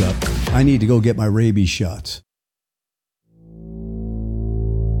weather you got. I need to go get my rabies shots.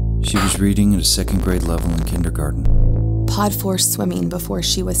 She was reading at a second grade level in kindergarten. Pod force swimming before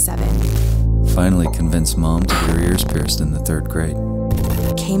she was 7. Finally convinced mom to get her ears pierced in the 3rd grade.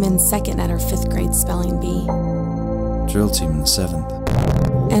 Came in second at her 5th grade spelling bee. Drill team in the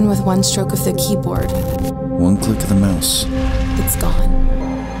 7th. And with one stroke of the keyboard, one click of the mouse, it's gone.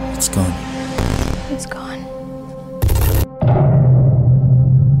 It's gone. It's gone.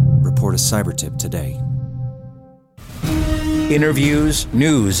 Report a cyber tip today. Interviews,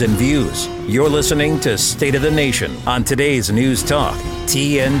 news, and views. You're listening to State of the Nation on today's News Talk,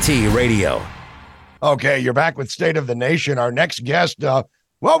 TNT Radio. Okay, you're back with State of the Nation. Our next guest,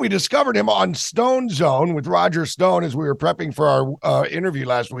 we discovered him on Stone Zone with Roger Stone as we were prepping for our interview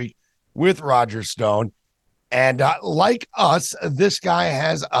last week with Roger Stone. And like us, this guy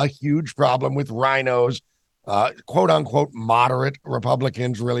has a huge problem with rhinos, quote-unquote moderate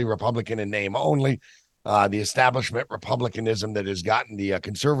Republicans, really Republican in name only. The establishment Republicanism that has gotten the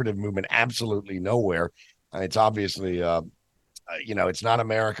conservative movement absolutely nowhere. It's obviously, it's not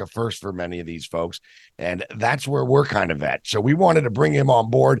America first for many of these folks. And that's where we're kind of at. So we wanted to bring him on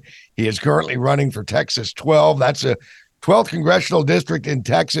board. He is currently running for Texas 12. That's a 12th Congressional District in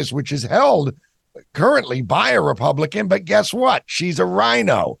Texas, which is held currently by a Republican. But guess what? She's a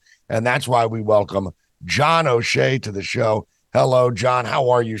rhino. And that's why we welcome John O'Shea to the show. Hello, John. How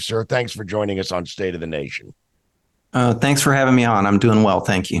are you, sir? Thanks for joining us on State of the Nation. Thanks for having me on. I'm doing well.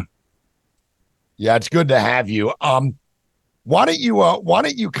 Thank you. Yeah, it's good to have you. Why don't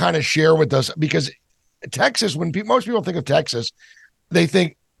you kind of share with us, because Texas, when most people think of Texas, they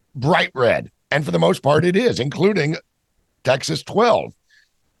think bright red. And for the most part, it is, including Texas 12.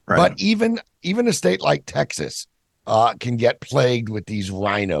 Right. But even a state like Texas can get plagued with these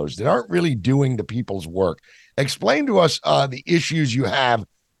rhinos that aren't really doing the people's work. Explain to us the issues you have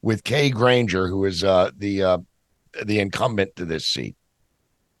with Kay Granger, who is the incumbent to this seat?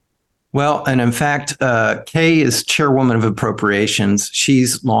 Well, and in fact, Kay is chairwoman of appropriations.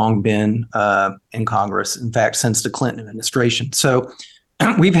 She's long been in Congress, in fact, since the Clinton administration. So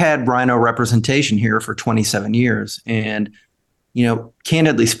we've had Rhino representation here for 27 years. And,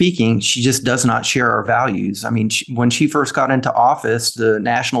 candidly speaking, she just does not share our values. I mean, when she first got into office, the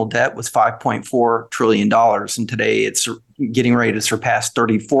national debt was $5.4 trillion. And today it's getting ready to surpass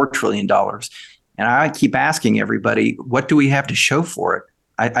 $34 trillion. And I keep asking everybody, what do we have to show for it?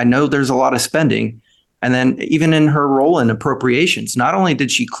 I know there's a lot of spending. And then even in her role in appropriations, not only did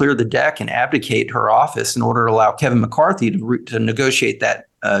she clear the deck and abdicate her office in order to allow Kevin McCarthy to negotiate that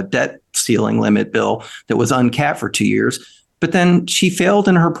debt ceiling limit bill that was uncapped for 2 years, but then she failed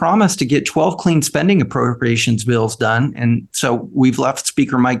in her promise to get 12 clean spending appropriations bills done. And so we've left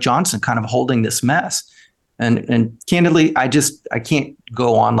Speaker Mike Johnson kind of holding this mess. And candidly, I can't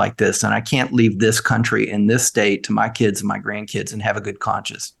go on like this, and I can't leave this country and this state to my kids and my grandkids and have a good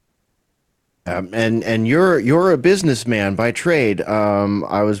conscience. And you're a businessman by trade.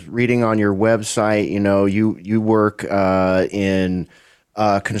 I was reading on your website. You work in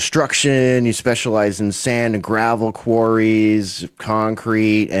construction. You specialize in sand and gravel quarries,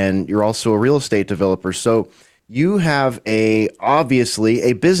 concrete, and you're also a real estate developer. So you have obviously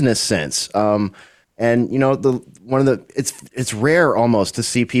a business sense. And it's rare almost to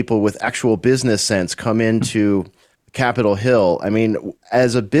see people with actual business sense come into Capitol Hill. I mean,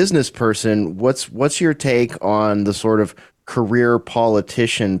 as a business person, what's your take on the sort of career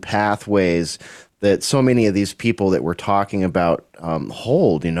politician pathways that so many of these people that we're talking about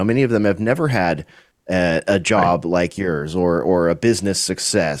hold? Many of them have never had a job like yours or a business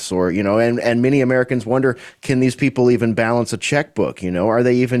success, and many Americans wonder, can these people even balance a checkbook? Are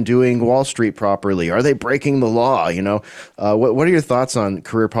they even doing Wall Street properly? Are they breaking the law? What are your thoughts on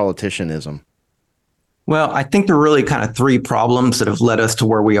career politicianism? Well, I think there are really kind of three problems that have led us to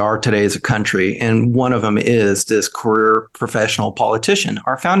where we are today as a country. And one of them is this career professional politician.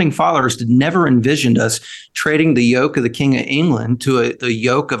 Our founding fathers never envisioned us trading the yoke of the King of England to the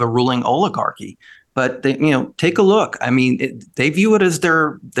yoke of a ruling oligarchy. But take a look. I mean, they view it as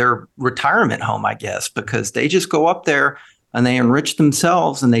their retirement home, I guess, because they just go up there and they enrich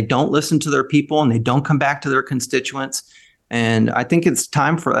themselves and they don't listen to their people and they don't come back to their constituents. And I think it's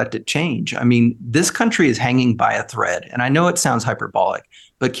time for that to change. I mean, this country is hanging by a thread. And I know it sounds hyperbolic,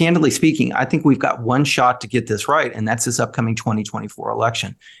 but candidly speaking, I think we've got one shot to get this right. And that's this upcoming 2024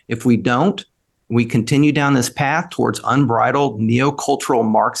 election. If we don't, we continue down this path towards unbridled neocultural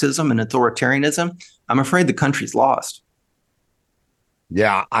Marxism and authoritarianism, I'm afraid the country's lost.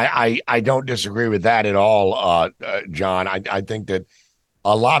 Yeah, I don't disagree with that at all, John. I think that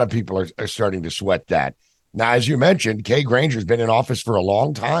a lot of people are starting to sweat that. Now, as you mentioned, Kay Granger's been in office for a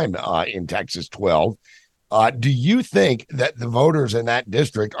long time in Texas 12. Do you think that the voters in that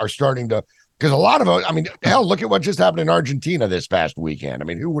district are starting to, because a lot of, hell, look at what just happened in Argentina this past weekend. I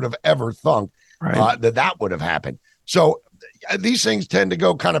mean, who would have ever thunk that would have happened? So these things tend to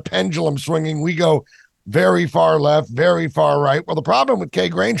go kind of pendulum swinging. We go very far left, very far right. Well, the problem with Kay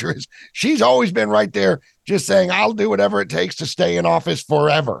Granger is she's always been right there just saying, I'll do whatever it takes to stay in office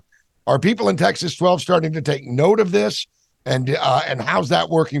forever. Are people in Texas 12 starting to take note of this? And how's that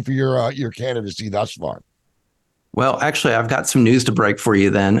working for your candidacy thus far? Well, actually, I've got some news to break for you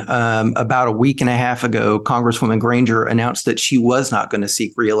then. About a week and a half ago, Congresswoman Granger announced that she was not going to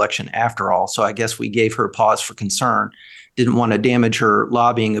seek re-election after all. So I guess we gave her pause for concern. Didn't want to damage her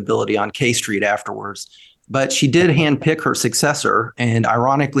lobbying ability on K Street afterwards. But she did handpick her successor. And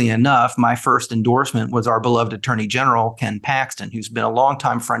ironically enough, my first endorsement was our beloved Attorney General, Ken Paxton, who's been a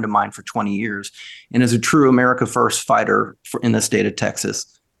longtime friend of mine for 20 years and is a true America First fighter in the state of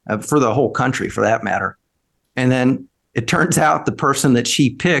Texas, for the whole country, for that matter. And then it turns out the person that she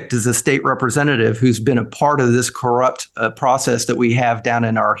picked is a state representative who's been a part of this corrupt process that we have down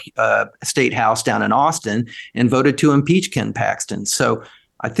in our state house down in Austin and voted to impeach Ken Paxton. So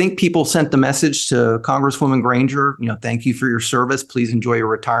I think people sent the message to Congresswoman Granger, thank you for your service. Please enjoy your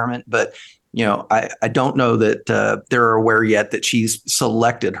retirement. But, I don't know that they're aware yet that she's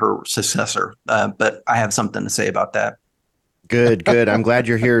selected her successor. But I have something to say about that. Good. I'm glad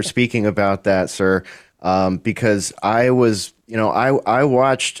you're here speaking about that, sir. Because I was, I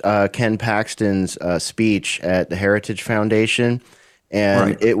watched Ken Paxton's speech at the Heritage Foundation,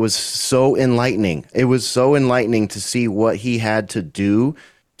 and it was so enlightening. It was so enlightening to see what he had to do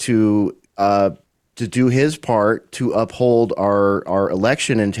to do his part to uphold our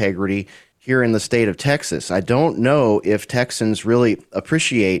election integrity here in the state of Texas. I don't know if Texans really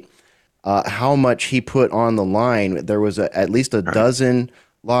appreciate how much he put on the line. There was at least a dozen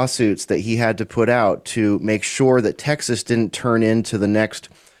lawsuits that he had to put out to make sure that Texas didn't turn into the next,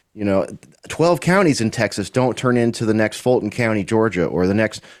 12 counties in Texas don't turn into the next Fulton County, Georgia, or the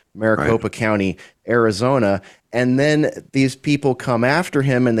next Maricopa County, Arizona. And then these people come after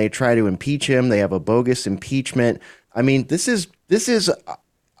him and they try to impeach him. They have a bogus impeachment. I mean,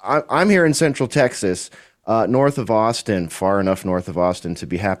 I'm here in Central Texas, north of Austin, far enough north of Austin to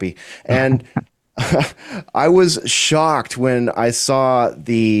be happy. And I was shocked when I saw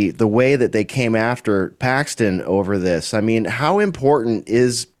the way that they came after Paxton over this. I mean, how important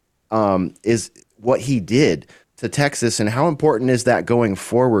is what he did to Texas, and how important is that going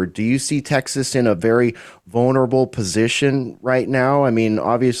forward? Do you see Texas in a very vulnerable position right now? I mean,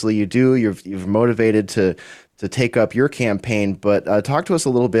 obviously you do. You've motivated to take up your campaign, but talk to us a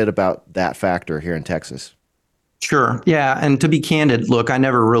little bit about that factor here in Texas. Sure. Yeah. And to be candid, look, I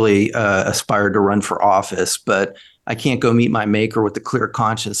never really aspired to run for office, but I can't go meet my maker with a clear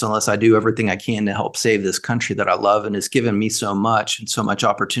conscience unless I do everything I can to help save this country that I love and has given me so much and so much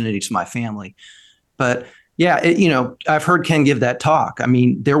opportunity to my family. But yeah, I've heard Ken give that talk. I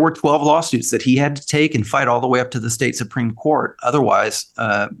mean, there were 12 lawsuits that he had to take and fight all the way up to the state Supreme Court. Otherwise,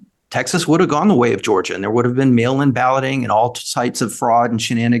 Texas would have gone the way of Georgia, and there would have been mail-in balloting and all types of fraud and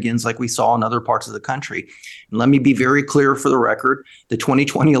shenanigans like we saw in other parts of the country. And let me be very clear for the record, the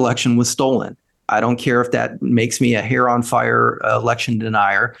 2020 election was stolen. I don't care if that makes me a hair on fire election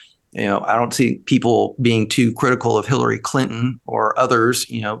denier. I don't see people being too critical of Hillary Clinton or others,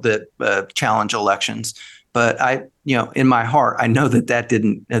 that challenge elections. But in my heart, I know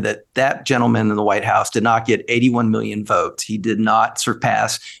that gentleman in the White House did not get 81 million votes. He did not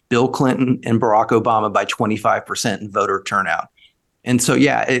surpass Bill Clinton and Barack Obama by 25% in voter turnout. And so,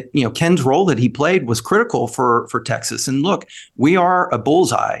 Ken's role that he played was critical for Texas. And look, we are a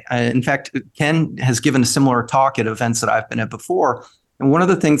bullseye. In fact, Ken has given a similar talk at events that I've been at before. And one of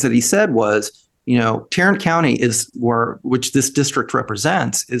the things that he said was, Tarrant County which this district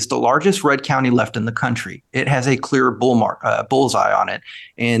represents, is the largest red county left in the country. It has a clear bullseye on it,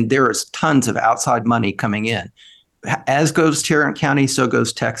 and there is tons of outside money coming in. As goes Tarrant County, so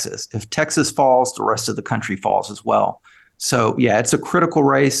goes Texas. If Texas falls, the rest of the country falls as well. So yeah, it's a critical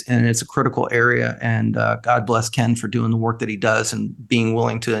race and it's a critical area. And God bless Ken for doing the work that he does and being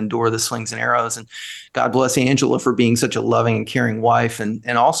willing to endure the slings and arrows. And God bless Angela for being such a loving and caring wife and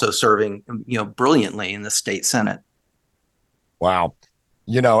also serving, brilliantly in the state Senate. Wow.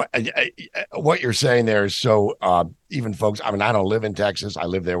 What you're saying there is so even folks, I mean, I don't live in Texas. I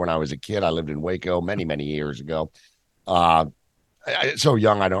lived there when I was a kid. I lived in Waco many, many years ago. So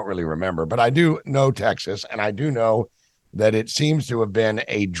young, I don't really remember, but I do know Texas, and I do know that it seems to have been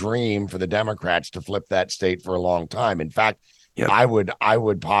a dream for the Democrats to flip that state for a long time. In fact, I would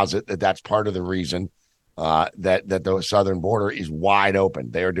posit that that's part of the reason that the southern border is wide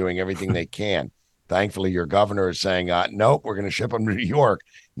open. They are doing everything they can. Thankfully, your governor is saying, nope, we're going to ship them to New York.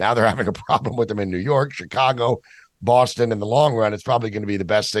 Now they're having a problem with them in New York, Chicago, Boston. In the long run, it's probably going to be the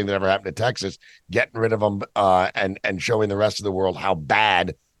best thing that ever happened to Texas, getting rid of them and showing the rest of the world how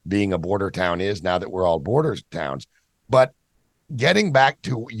bad being a border town is now that we're all border towns. But getting back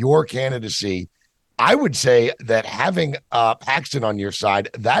to your candidacy, I would say that having Paxton on your side,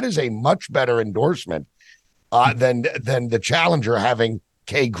 that is a much better endorsement than the challenger having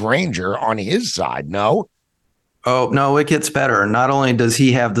Kay Granger on his side. No? Oh, no, it gets better. Not only does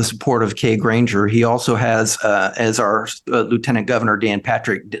he have the support of Kay Granger, he also has, as our Lieutenant Governor Dan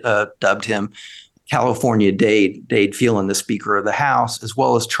Patrick dubbed him, California Dade Phelan, the Speaker of the House, as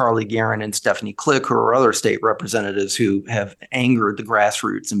well as Charlie Guerin and Stephanie Click, who are other state representatives who have angered the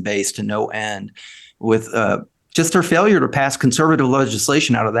grassroots and base to no end with just their failure to pass conservative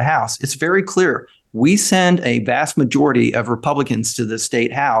legislation out of the House. It's very clear. We send a vast majority of Republicans to the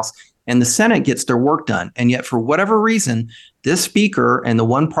state House, and the Senate gets their work done. And yet, for whatever reason, this speaker and the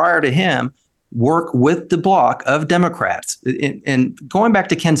one prior to him work with the bloc of Democrats. And going back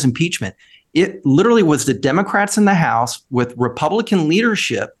to Ken's impeachment, it literally was the Democrats in the House with Republican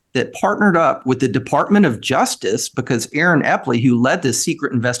leadership that partnered up with the Department of Justice, because Aaron Epley, who led this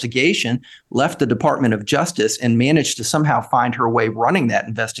secret investigation, left the Department of Justice and managed to somehow find her way running that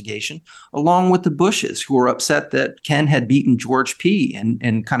investigation, along with the Bushes, who were upset that Ken had beaten George P.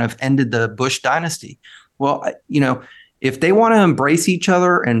 and kind of ended the Bush dynasty. Well, if they want to embrace each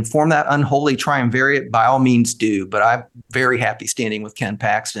other and form that unholy triumvirate, by all means do. But I'm very happy standing with Ken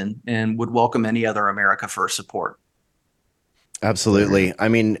Paxton and would welcome any other America First support. Absolutely. I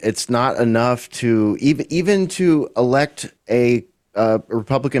mean, it's not enough to even to elect a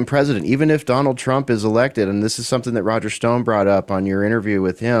Republican president, even if Donald Trump is elected. And this is something that Roger Stone brought up on your interview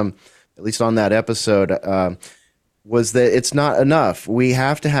with him, at least on that episode. was that it's not enough. We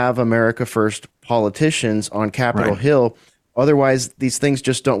have to have America First politicians on Capitol Hill. Otherwise, these things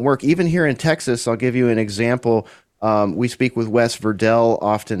just don't work. Even here in Texas, I'll give you an example. We speak with Wes Verdell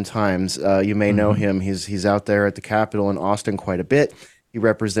oftentimes. You may know him. He's out there at the Capitol in Austin quite a bit.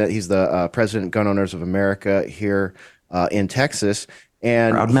 He's the president of Gun Owners of America here in Texas.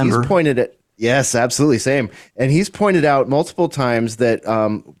 And he's pointed at, yes, absolutely, same. And he's pointed out multiple times that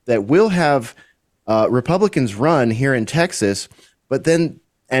that we'll have Republicans run here in Texas, but then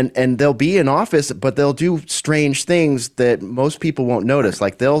and they'll be in office, but they'll do strange things that most people won't notice.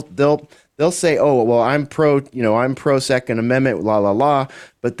 Like they'll say, "Oh, well, I'm pro Second Amendment, la la la,"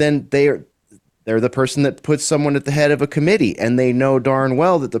 but then they're the person that puts someone at the head of a committee, and they know darn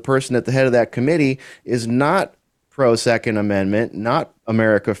well that the person at the head of that committee is not pro Second Amendment, not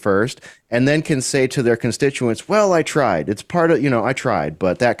America First, and then can say to their constituents, well, I tried. It's part of, I tried,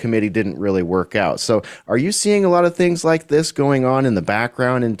 but that committee didn't really work out. So are you seeing a lot of things like this going on in the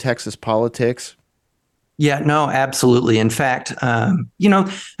background in Texas politics? Yeah, no, absolutely. In fact, we're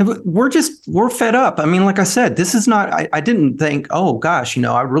fed up. I mean, like I said, this is not, I didn't think, oh gosh,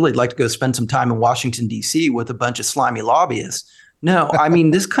 I'd really like to go spend some time in Washington, D.C. with a bunch of slimy lobbyists. No, I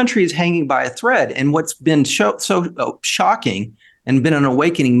mean, this country is hanging by a thread. And what's been so shocking and been an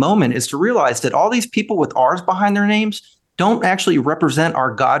awakening moment is to realize that all these people with R's behind their names don't actually represent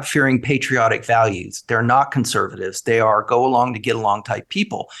our God-fearing patriotic values. They're not conservatives. They are go along to get along type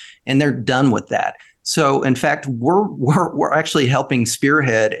people. And they're done with that. So, in fact, we're actually helping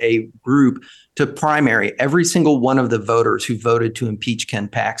spearhead a group to primary every single one of the voters who voted to impeach Ken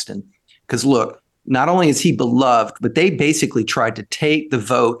Paxton. Because look, not only is he beloved, but they basically tried to take the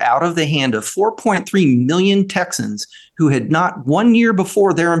vote out of the hand of 4.3 million Texans who had not 1 year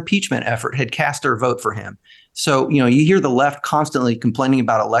before their impeachment effort had cast their vote for him. So, you hear the left constantly complaining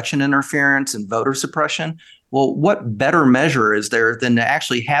about election interference and voter suppression. Well, what better measure is there than to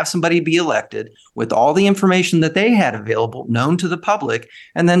actually have somebody be elected with all the information that they had available, known to the public,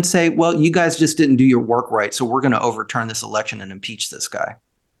 and then say, well, you guys just didn't do your work right, so we're going to overturn this election and impeach this guy.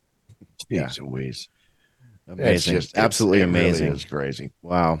 Yeah, amazing. It's just absolutely amazing. Really is crazy.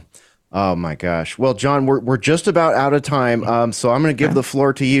 Wow. Oh my gosh. Well, John, we're just about out of time. So I'm going to give the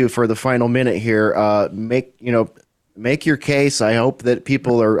floor to you for the final minute here. Make your case. I hope that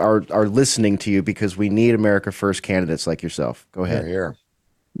people are listening to you because we need America First candidates like yourself. Go ahead. Here.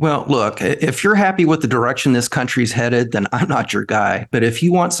 Well, look, if you're happy with the direction this country's headed, then I'm not your guy. But if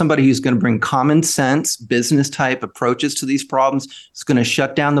you want somebody who's going to bring common sense, business type approaches to these problems, who's going to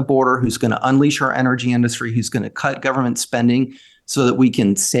shut down the border, who's going to unleash our energy industry, who's going to cut government spending so that we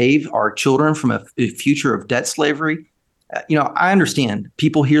can save our children from a future of debt slavery. I understand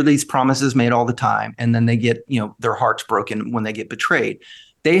people hear these promises made all the time, and then they get, their hearts broken when they get betrayed.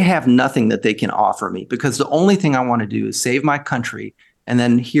 They have nothing that they can offer me because the only thing I want to do is save my country. And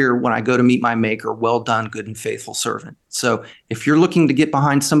then hear when I go to meet my maker, well done, good and faithful servant. So if you're looking to get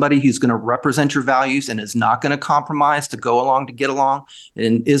behind somebody who's going to represent your values and is not going to compromise to go along to get along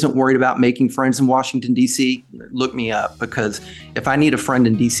and isn't worried about making friends in Washington, D.C., look me up, because if I need a friend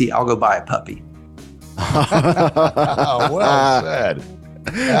in D.C., I'll go buy a puppy. Well said.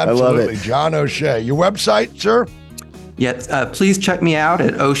 Absolutely. I love it. John O'Shea. Your website, sir? Yeah, please check me out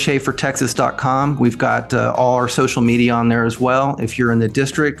at o'sheafortexas.com. We've got all our social media on there as well. If you're in the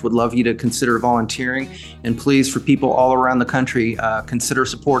district, would love you to consider volunteering. And please, for people all around the country, consider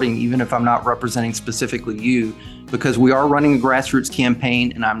supporting, even if I'm not representing specifically you, because we are running a grassroots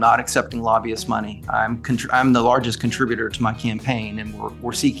campaign and I'm not accepting lobbyist money. I'm the largest contributor to my campaign, and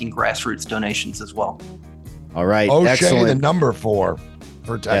we're seeking grassroots donations as well. All right. O'Shea, excellent. the number 4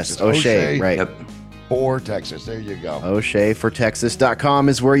 for Texas. Yes, O'Shea, right. Yep. For Texas. There you go. O'SheaForTexas.com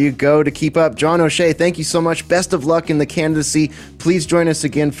is where you go to keep up. John O'Shea, thank you so much. Best of luck in the candidacy. Please join us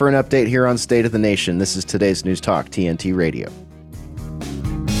again for an update here on State of the Nation. This is today's News Talk, TNT Radio.